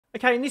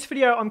Okay, in this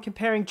video, I'm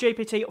comparing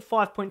GPT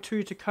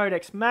 5.2 to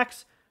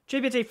Codex-Max.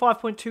 GPT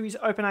 5.2 is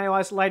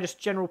OpenAI's latest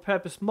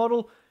general-purpose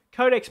model.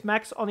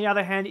 Codex-Max, on the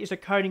other hand, is a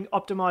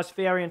coding-optimized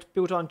variant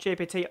built on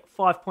GPT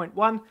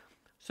 5.1.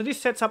 So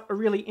this sets up a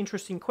really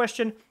interesting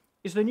question.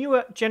 Is the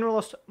newer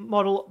Generalist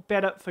model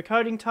better for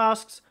coding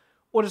tasks,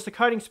 or does the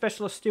coding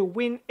specialist still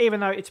win,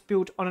 even though it's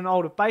built on an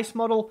older base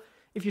model?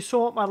 If you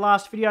saw my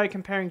last video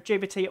comparing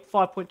GPT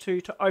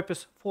 5.2 to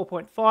Opus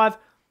 4.5,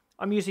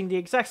 I'm using the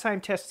exact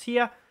same tests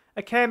here,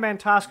 a Kanban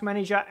task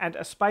manager and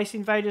a Space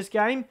Invaders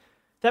game.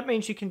 That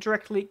means you can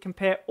directly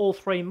compare all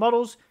three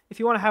models. If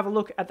you want to have a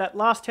look at that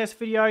last test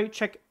video,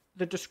 check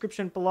the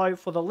description below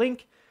for the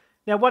link.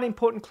 Now, one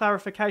important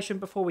clarification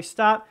before we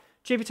start,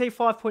 GPT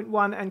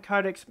 5.1 and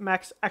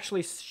Codex-Max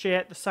actually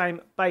share the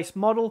same base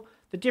model.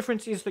 The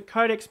difference is that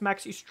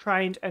Codex-Max is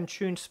trained and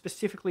tuned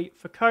specifically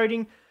for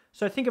coding.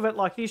 So think of it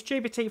like this,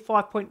 GPT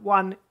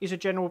 5.1 is a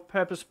general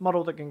purpose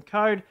model that can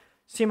code,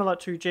 similar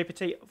to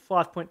GPT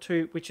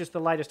 5.2, which is the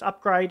latest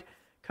upgrade.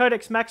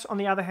 Codex-Max, on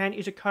the other hand,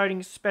 is a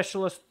coding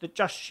specialist that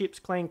just ships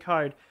clean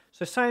code.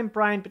 So same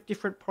brain, but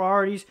different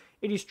priorities.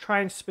 It is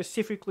trained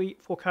specifically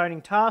for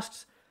coding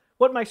tasks.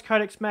 What makes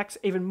Codex-Max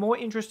even more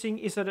interesting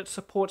is that it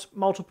supports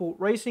multiple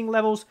reasoning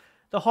levels.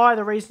 The higher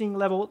the reasoning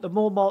level, the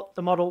more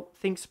the model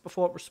thinks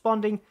before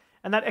responding,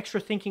 and that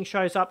extra thinking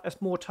shows up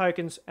as more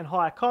tokens and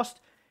higher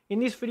cost. In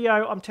this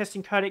video, I'm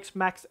testing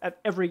Codex-Max at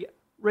every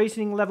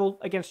reasoning level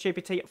against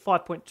GPT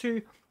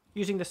 5.2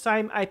 using the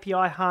same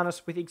API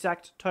harness with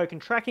exact token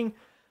tracking.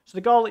 So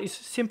the goal is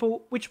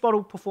simple: which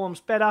model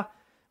performs better,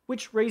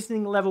 which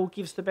reasoning level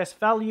gives the best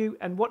value,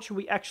 and what should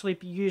we actually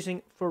be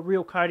using for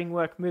real coding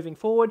work moving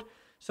forward.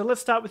 So let's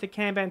start with the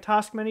Kanban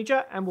task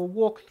manager and we'll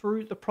walk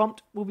through the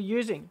prompt we'll be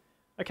using.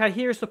 Okay,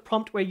 here is the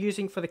prompt we're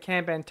using for the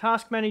Kanban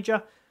task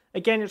manager.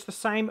 Again, it's the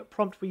same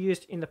prompt we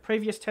used in the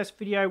previous test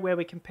video where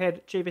we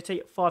compared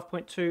GPT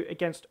 5.2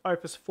 against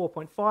Opus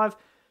 4.5.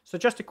 So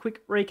just a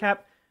quick recap.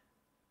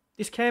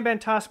 This Kanban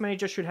task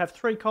manager should have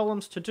 3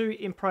 columns: to do,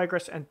 in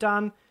progress, and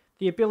done.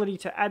 The ability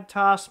to add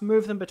tasks,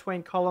 move them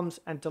between columns,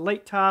 and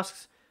delete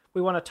tasks.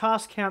 We want a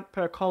task count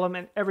per column,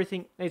 and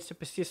everything needs to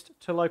persist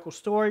to local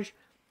storage.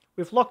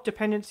 We've locked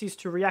dependencies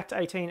to React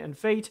 18 and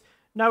Vite,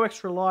 no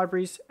extra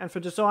libraries, and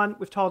for design,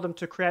 we've told them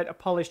to create a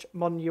polished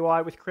modern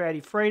UI with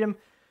creative freedom.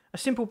 A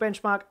simple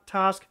benchmark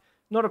task,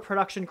 not a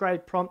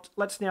production-grade prompt.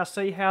 Let's now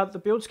see how the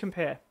builds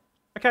compare.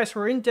 Okay, so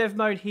we're in dev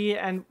mode here,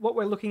 and what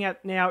we're looking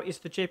at now is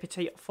the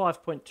GPT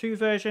 5.2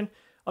 version.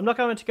 I'm not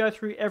going to go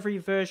through every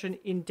version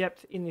in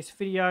depth in this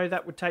video.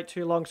 That would take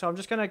too long, so I'm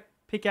just going to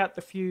pick out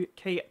the few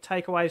key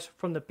takeaways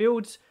from the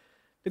builds.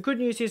 The good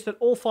news is that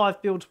all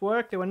 5 builds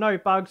work. There were no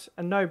bugs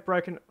and no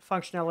broken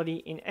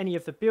functionality in any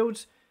of the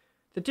builds.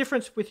 The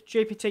difference with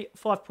GPT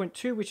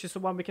 5.2, which is the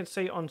one we can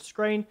see on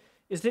screen,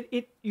 is that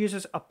it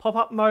uses a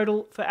pop-up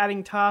modal for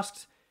adding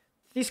tasks.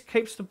 This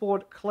keeps the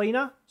board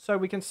cleaner, so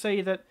we can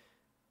see that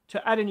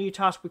to add a new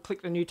task, we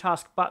click the new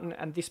task button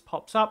and this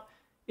pops up.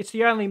 It's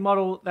the only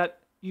model that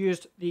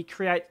used the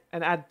create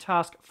and add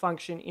task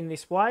function in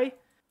this way.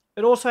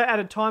 It also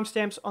added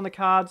timestamps on the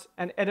cards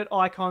and edit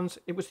icons.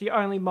 It was the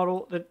only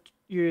model that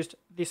used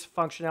this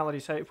functionality.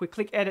 So if we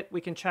click edit,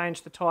 we can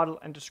change the title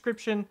and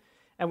description,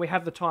 and we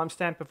have the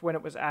timestamp of when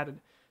it was added.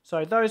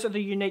 So those are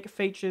the unique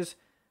features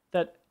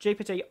that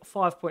GPT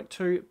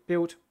 5.2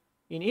 built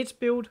in its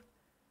build.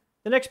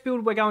 The next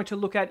build we're going to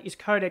look at is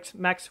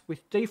Codex-Max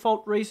with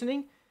default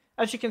reasoning.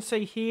 As you can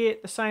see here,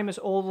 the same as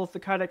all of the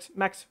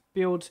Codex-Max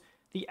builds,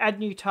 the add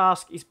new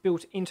task is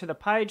built into the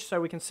page,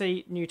 so we can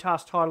see new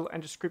task title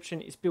and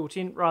description is built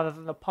in rather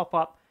than the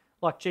pop-up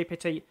like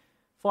GPT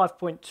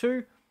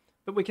 5.2.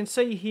 But we can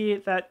see here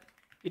that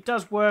it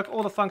does work,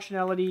 all the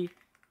functionality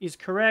is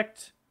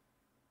correct.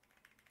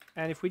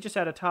 And if we just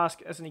add a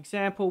task as an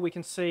example, we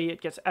can see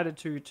it gets added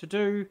to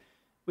do.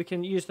 We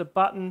can use the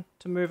button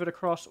to move it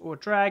across or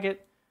drag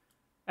it,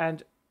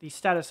 and the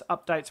status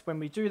updates when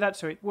we do that,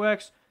 so it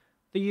works.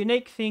 The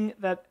unique thing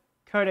that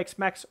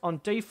Codex-Max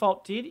on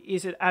default did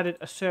is it added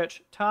a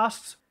search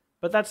tasks,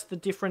 but that's the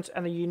difference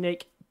and the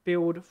unique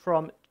build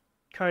from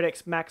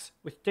Codex-Max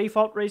with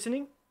default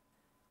reasoning.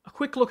 A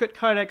quick look at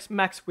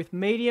Codex-Max with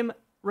medium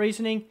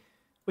reasoning.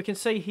 We can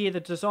see here the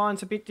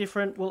design's a bit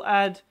different. We'll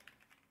add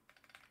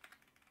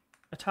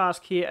a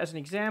task here as an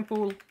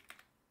example.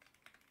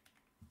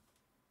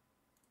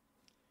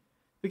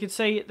 We can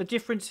see the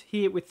difference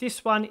here with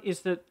this one is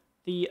that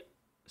the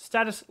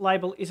status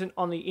label isn't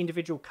on the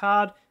individual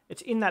card.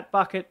 It's in that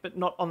bucket, but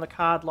not on the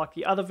card like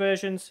the other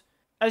versions.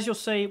 As you'll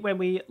see when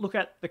we look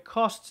at the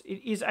costs,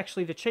 it is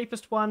actually the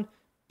cheapest one,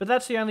 but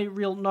that's the only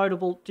real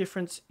notable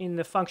difference in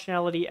the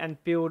functionality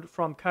and build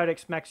from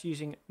Codex-Max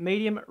using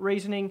medium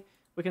reasoning.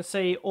 We can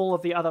see all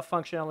of the other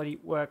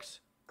functionality works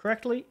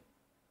correctly.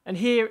 And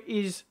here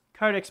is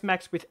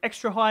Codex-Max with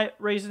extra high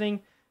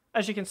reasoning.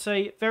 As you can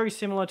see, very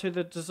similar to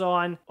the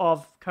design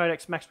of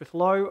Codex-Max with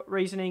low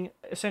reasoning,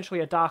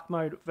 essentially a dark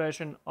mode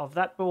version of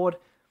that board.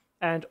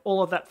 and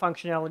all of that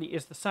functionality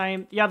is the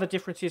same. The other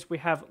difference is we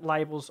have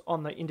labels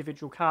on the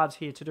individual cards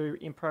here to do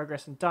in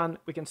progress and done.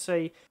 We can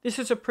see this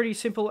is a pretty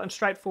simple and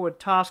straightforward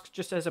task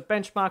just as a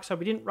benchmark, so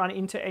we didn't run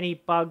into any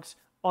bugs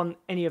on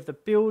any of the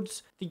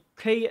builds. The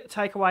key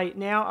takeaway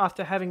now,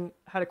 after having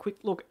had a quick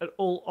look at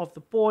all of the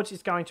boards,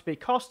 is going to be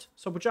cost.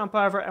 So we'll jump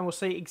over and we'll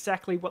see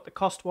exactly what the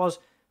cost was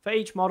for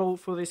each model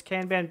for this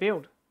Kanban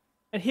build.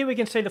 And here we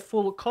can see the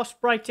full cost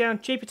breakdown.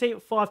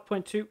 GPT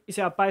 5.2 is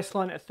our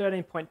baseline at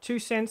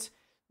 13.2 cents.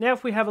 Now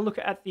if we have a look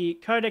at the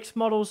Codex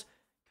models,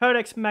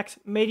 Codex-Max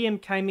Medium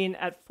came in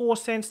at 4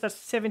 cents. That's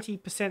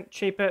 70%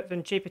 cheaper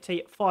than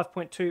GPT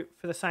 5.2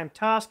 for the same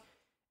task.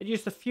 It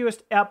used the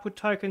fewest output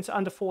tokens,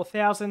 under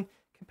 4,000,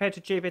 compared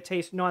to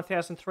GPT's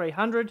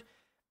 9,300.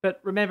 But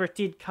remember, it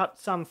did cut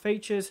some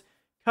features.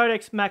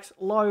 Codex-Max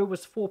Low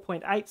was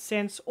 4.8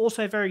 cents,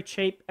 also very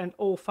cheap, and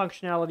all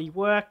functionality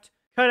worked.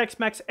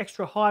 Codex-Max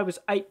Extra High was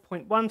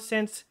 8.1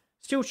 cents,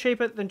 still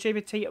cheaper than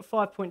GPT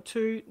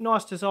 5.2,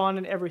 nice design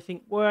and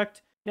everything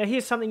worked. Now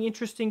here's something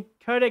interesting.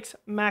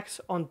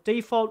 Codex-Max on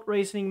default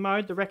reasoning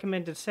mode, the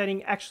recommended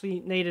setting, actually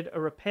needed a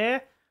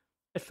repair.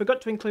 It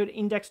forgot to include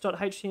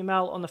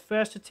index.html on the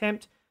first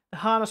attempt. The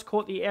harness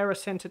caught the error,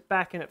 sent it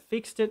back, and it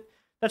fixed it.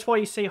 That's why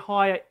you see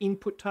higher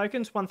input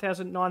tokens,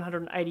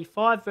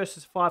 1,985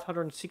 versus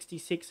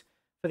 566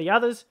 for the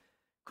others.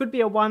 Could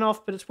be a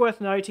one-off, but it's worth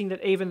noting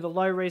that even the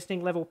low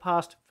reasoning level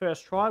passed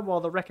first try,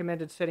 while the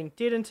recommended setting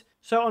didn't.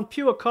 So on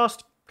pure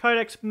cost,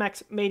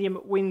 Codex-Max Medium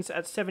wins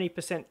at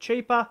 70%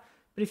 cheaper.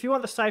 But if you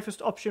want the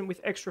safest option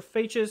with extra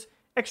features,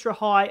 Extra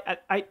High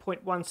at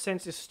 8.1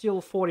 cents is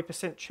still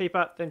 40%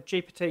 cheaper than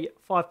GPT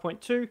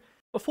 5.2.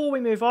 Before we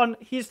move on,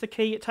 here's the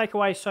key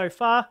takeaway so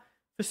far.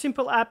 For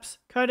simple apps,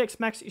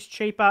 Codex-Max is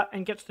cheaper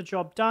and gets the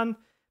job done,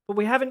 but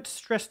we haven't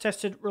stress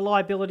tested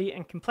reliability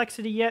and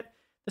complexity yet.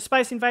 The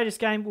Space Invaders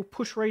game will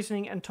push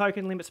reasoning and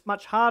token limits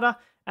much harder,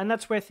 and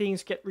that's where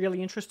things get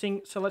really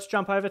interesting, so let's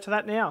jump over to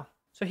that now.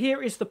 So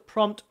here is the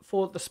prompt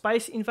for the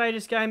Space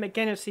Invaders game.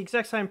 Again, it's the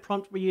exact same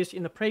prompt we used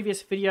in the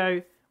previous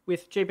video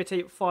with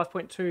GPT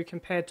 5.2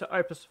 compared to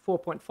Opus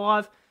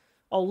 4.5.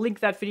 I'll link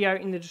that video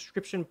in the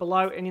description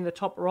below and in the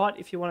top right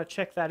if you want to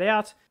check that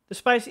out. The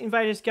Space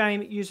Invaders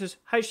game uses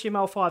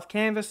HTML5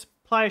 canvas,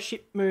 player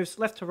ship moves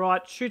left to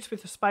right, shoots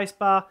with the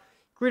spacebar,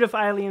 grid of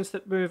aliens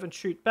that move and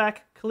shoot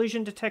back,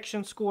 collision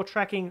detection, score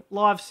tracking,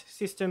 live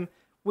system,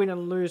 win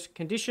and lose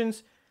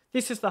conditions.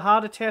 This is the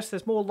harder test.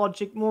 There's more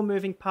logic, more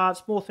moving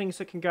parts, more things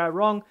that can go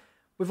wrong.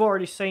 We've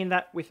already seen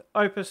that with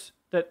Opus,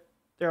 that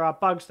there are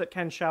bugs that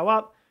can show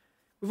up.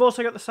 We've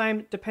also got the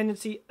same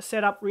dependency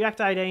setup,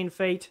 React 18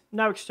 feet,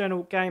 no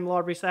external game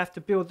libraries. They have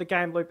to build the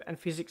game loop and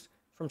physics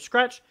from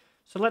scratch.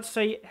 So let's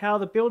see how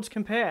the builds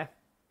compare.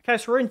 Okay,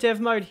 so we're in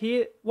dev mode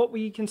here. What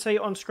we can see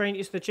on screen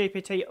is the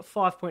GPT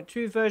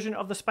 5.2 version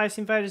of the Space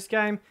Invaders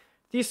game.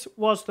 This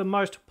was the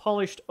most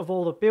polished of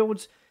all the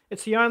builds.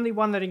 It's the only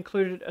one that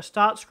included a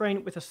start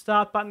screen with a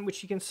start button,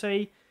 which you can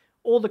see.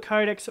 All the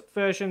Codex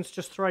versions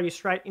just throw you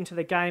straight into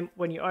the game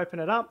when you open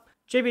it up.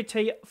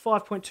 GPT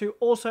 5.2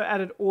 also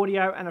added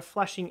audio and a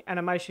flashing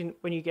animation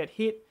when you get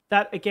hit.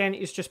 That again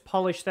is just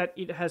polish that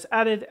it has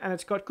added, and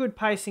it's got good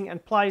pacing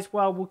and plays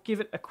well. We'll give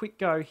it a quick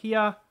go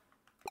here.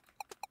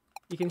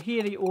 You can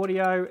hear the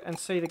audio and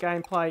see the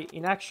gameplay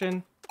in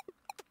action.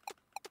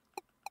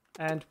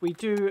 And we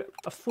do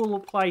a full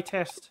play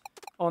test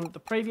on the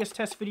previous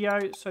test video,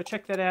 so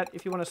check that out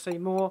if you want to see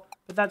more.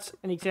 But that's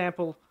an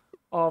example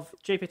of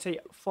GPT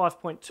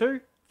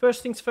 5.2.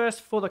 First things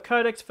first, for the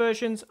Codex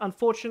versions,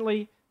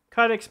 unfortunately,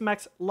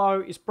 Codex-Max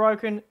Low is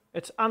broken,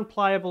 it's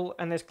unplayable,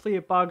 and there's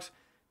clear bugs.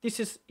 This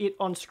is it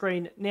on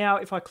screen now.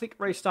 If I click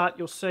restart,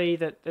 you'll see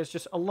that there's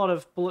just a lot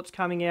of bullets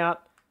coming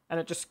out, and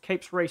it just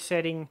keeps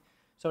resetting,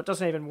 so it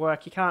doesn't even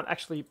work. You can't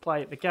actually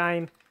play the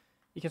game.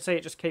 You can see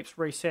it just keeps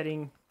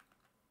resetting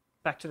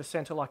back to the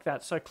center like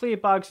that. So clear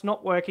bugs,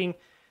 not working.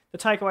 The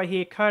takeaway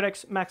here,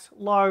 Codex-Max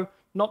Low,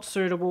 not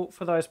suitable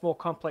for those more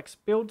complex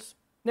builds.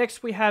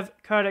 Next, we have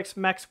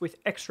Codex-Max with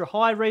Extra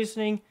High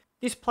reasoning.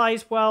 This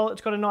plays well,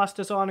 it's got a nice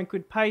design and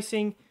good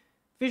pacing.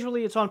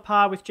 Visually, it's on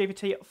par with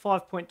GPT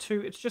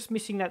 5.2. It's just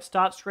missing that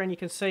start screen. You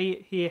can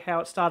see here how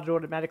it started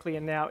automatically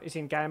and now is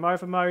in game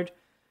over mode.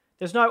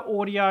 There's no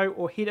audio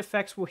or hit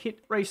effects. We'll hit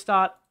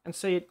restart and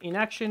see it in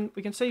action.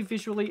 We can see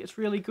visually it's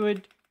really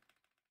good.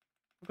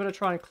 I've got to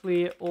try and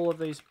clear all of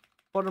these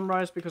bottom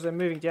rows because they're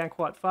moving down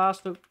quite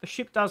fast. The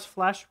ship does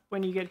flash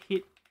when you get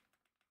hit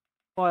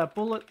by a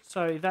bullet,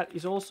 so that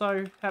is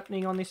also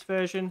happening on this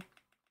version.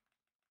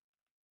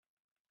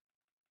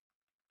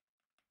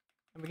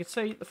 And we can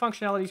see the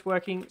functionality is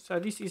working. So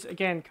this is,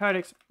 again,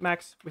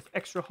 Codex-Max with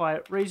Extra High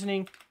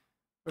reasoning.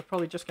 We're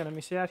probably just going to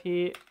miss out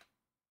here.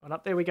 And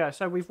up there we go.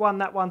 So we've won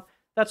that one.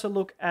 That's a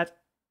look at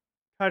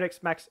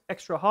Codex-Max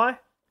Extra High.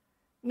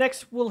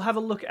 Next, we'll have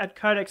a look at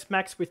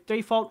Codex-Max with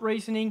default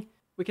reasoning.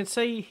 We can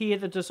see here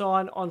the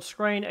design on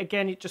screen.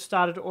 Again, it just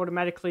started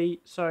automatically,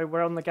 so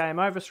we're on the game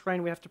over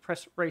screen. We have to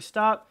press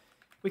restart.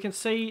 We can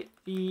see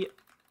the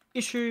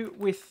issue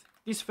with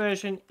this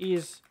version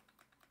is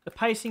the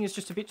pacing is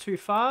just a bit too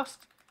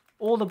fast.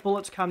 all the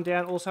bullets come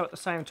down also at the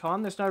same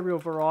time. There's no real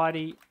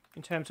variety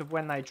in terms of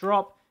when they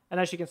drop. And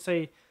as you can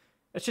see,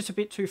 it's just a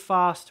bit too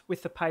fast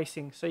with the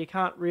pacing. So you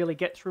can't really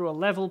get through a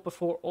level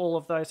before all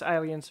of those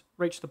aliens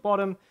reach the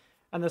bottom.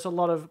 And there's a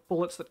lot of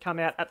bullets that come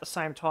out at the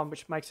same time,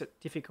 which makes it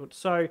difficult.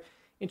 So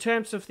in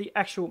terms of the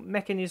actual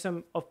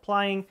mechanism of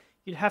playing,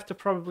 you'd have to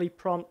probably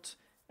prompt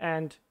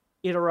and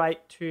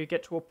iterate to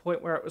get to a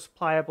point where it was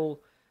playable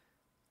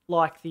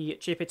like the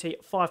GPT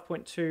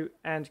 5.2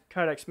 and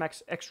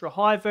Codex-Max extra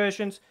high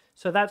versions.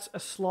 So that's a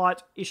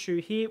slight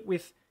issue here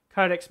with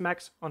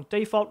Codex-Max on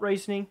default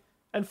reasoning.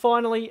 And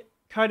finally,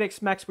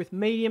 Codex-Max with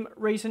medium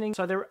reasoning.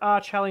 So there are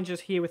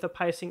challenges here with the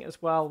pacing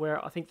as well,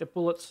 where I think the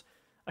bullets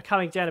are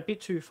coming down a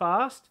bit too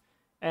fast,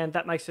 and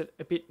that makes it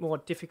a bit more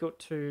difficult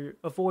to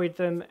avoid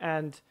them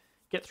and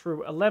get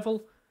through a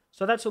level.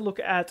 So that's a look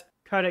at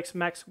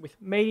Codex-Max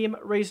with medium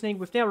reasoning.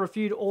 We've now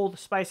reviewed all the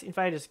Space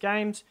Invaders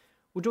games.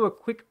 We'll do a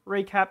quick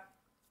recap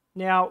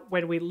now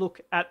when we look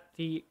at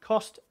the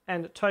cost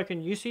and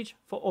token usage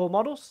for all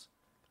models.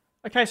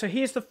 Okay, so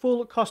here's the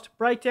full cost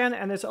breakdown,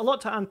 and there's a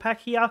lot to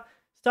unpack here.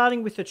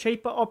 Starting with the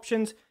cheaper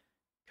options,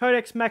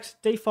 Codex-Max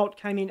default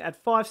came in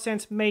at 5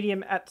 cents,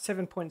 medium at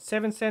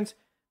 7.7 cents.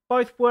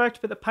 Both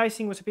worked, but the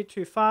pacing was a bit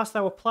too fast. They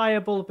were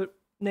playable, but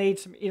need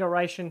some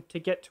iteration to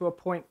get to a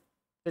point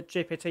that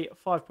GPT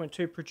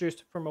 5.2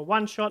 produced from a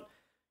one-shot.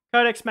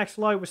 Codex-Max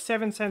low was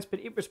 7 cents, but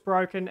it was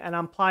broken and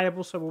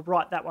unplayable, so we'll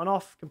write that one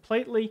off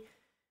completely.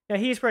 Now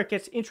here's where it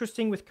gets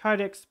interesting with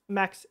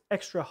Codex-Max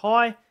extra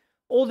high.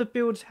 All the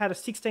builds had a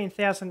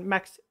 16,000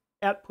 max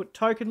output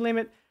token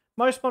limit.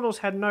 Most models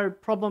had no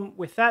problem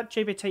with that.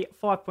 GPT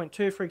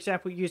 5.2, for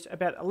example, used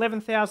about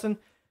 11,000.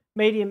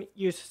 Medium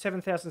used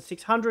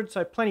 7,600,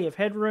 so plenty of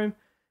headroom.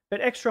 But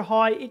extra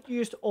high, it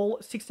used all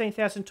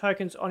 16,000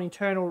 tokens on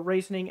internal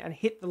reasoning and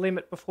hit the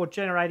limit before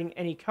generating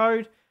any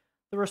code.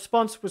 The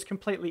response was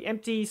completely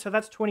empty, so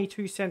that's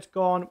 22 cents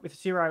gone with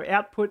zero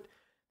output.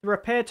 The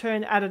repair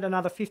turn added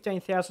another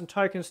 15,000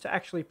 tokens to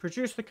actually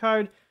produce the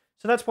code,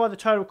 so that's why the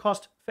total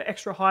cost for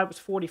extra high was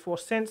 44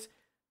 cents,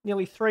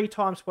 nearly 3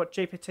 times what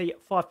GPT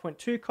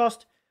 5.2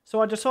 cost. So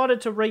I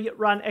decided to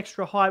rerun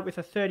extra high with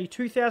a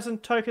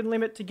 32,000 token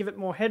limit to give it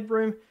more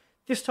headroom.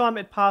 This time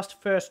it passed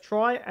first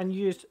try and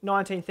used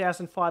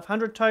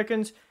 19,500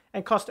 tokens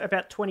and cost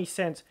about 20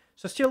 cents.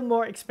 So still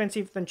more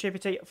expensive than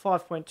GPT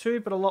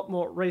 5.2, but a lot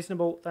more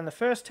reasonable than the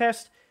first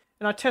test.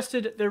 And I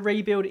tested the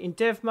rebuild in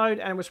dev mode,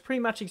 and it was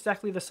pretty much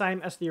exactly the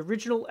same as the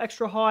original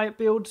extra high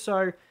build.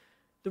 So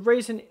the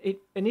reason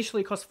it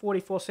initially cost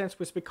 44 cents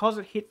was because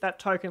it hit that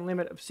token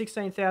limit of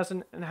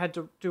 16,000 and had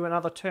to do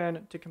another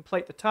turn to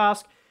complete the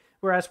task.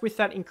 Whereas with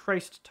that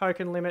increased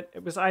token limit,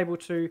 it was able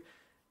to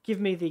give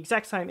me the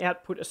exact same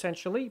output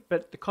essentially,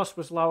 but the cost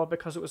was lower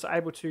because it was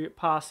able to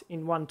pass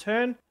in one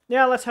turn.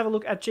 Now let's have a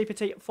look at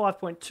GPT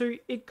 5.2.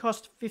 It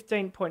cost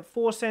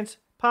 15.4 cents,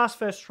 passed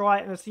first try,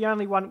 and it's the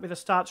only one with a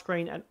start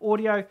screen and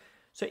audio,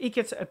 so it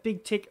gets a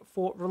big tick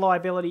for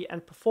reliability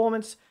and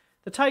performance.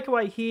 The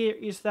takeaway here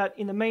is that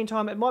in the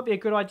meantime, it might be a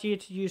good idea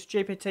to use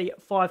GPT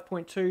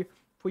 5.2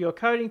 for your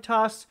coding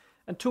tasks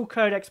until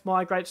Codex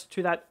migrates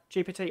to that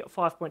GPT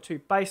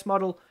 5.2 base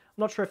model.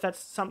 I'm not sure if that's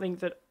something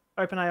that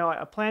OpenAI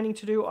are planning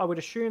to do. I would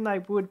assume they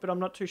would, but I'm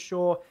not too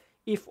sure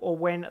if or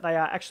when they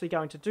are actually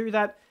going to do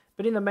that.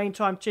 But in the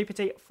meantime,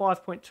 GPT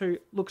 5.2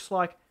 looks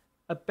like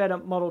a better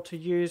model to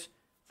use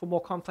for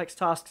more complex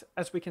tasks,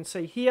 as we can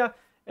see here.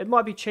 It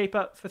might be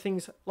cheaper for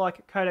things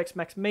like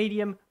Codex-Max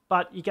Medium,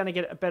 but you're going to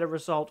get a better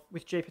result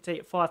with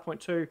GPT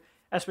 5.2,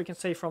 as we can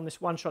see from this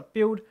one-shot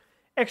build.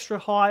 Extra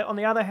high, on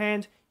the other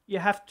hand, you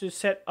have to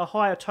set a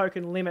higher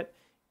token limit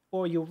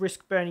or you'll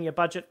risk burning your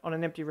budget on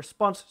an empty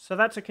response. So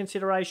that's a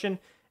consideration.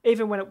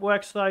 Even when it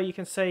works though, you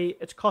can see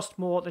it's cost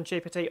more than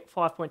GPT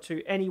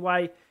 5.2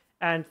 anyway,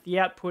 and the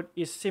output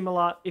is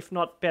similar, if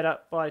not better,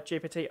 by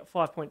GPT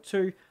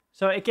 5.2.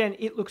 So again,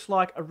 it looks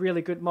like a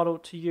really good model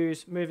to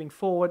use moving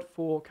forward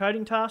for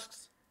coding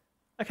tasks.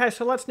 Okay,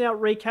 so let's now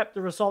recap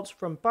the results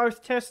from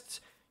both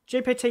tests.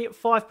 GPT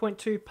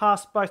 5.2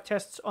 passed both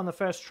tests on the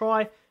first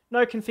try.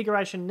 No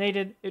configuration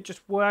needed, it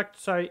just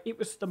worked, so it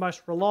was the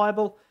most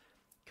reliable.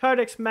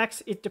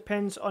 Codex-Max, it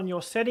depends on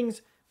your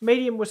settings.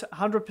 Medium was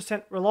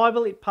 100%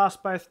 reliable, it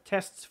passed both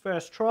tests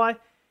first try.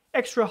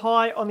 Extra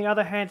high, on the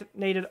other hand,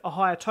 needed a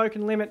higher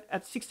token limit.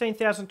 At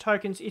 16,000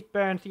 tokens, it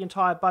burned the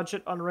entire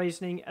budget on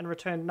reasoning and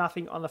returned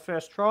nothing on the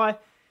first try.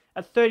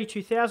 At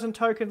 32,000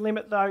 token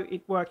limit though,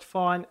 it worked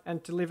fine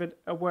and delivered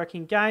a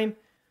working game.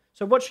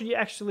 So what should you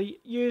actually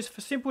use?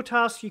 For simple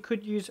tasks, you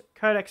could use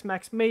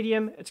Codex-Max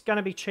Medium. It's going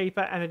to be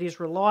cheaper and it is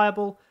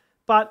reliable,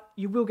 but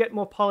you will get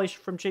more polish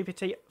from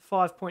GPT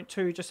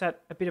 5.2 just at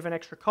a bit of an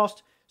extra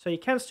cost. So you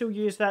can still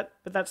use that,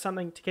 but that's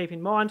something to keep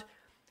in mind.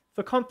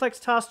 For complex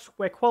tasks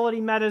where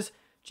quality matters,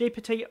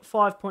 GPT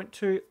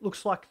 5.2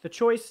 looks like the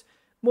choice.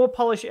 More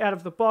polish out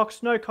of the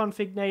box, no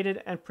config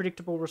needed, and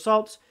predictable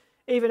results.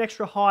 Even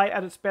extra high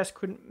at its best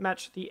couldn't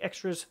match the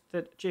extras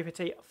that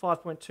GPT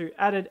 5.2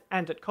 added,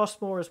 and it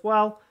cost more as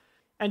well.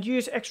 And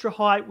use extra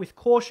high with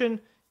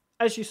caution.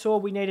 As you saw,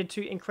 we needed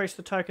to increase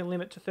the token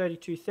limit to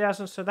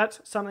 32,000, so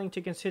that's something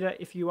to consider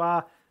if you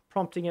are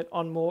prompting it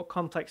on more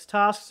complex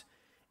tasks.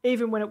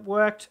 Even when it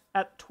worked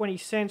at 20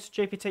 cents,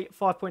 GPT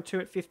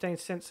 5.2 at 15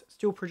 cents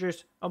still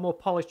produced a more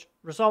polished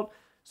result,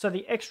 so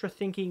the extra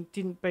thinking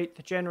didn't beat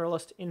the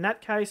Generalist in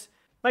that case.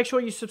 Make sure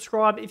you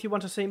subscribe if you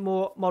want to see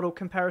more model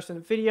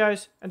comparison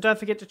videos, and don't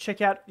forget to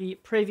check out the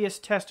previous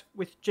test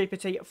with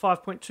GPT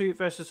 5.2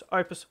 versus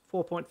Opus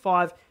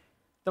 4.5.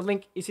 The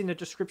link is in the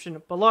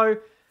description below.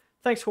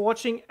 Thanks for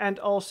watching, and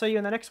I'll see you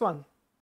in the next one.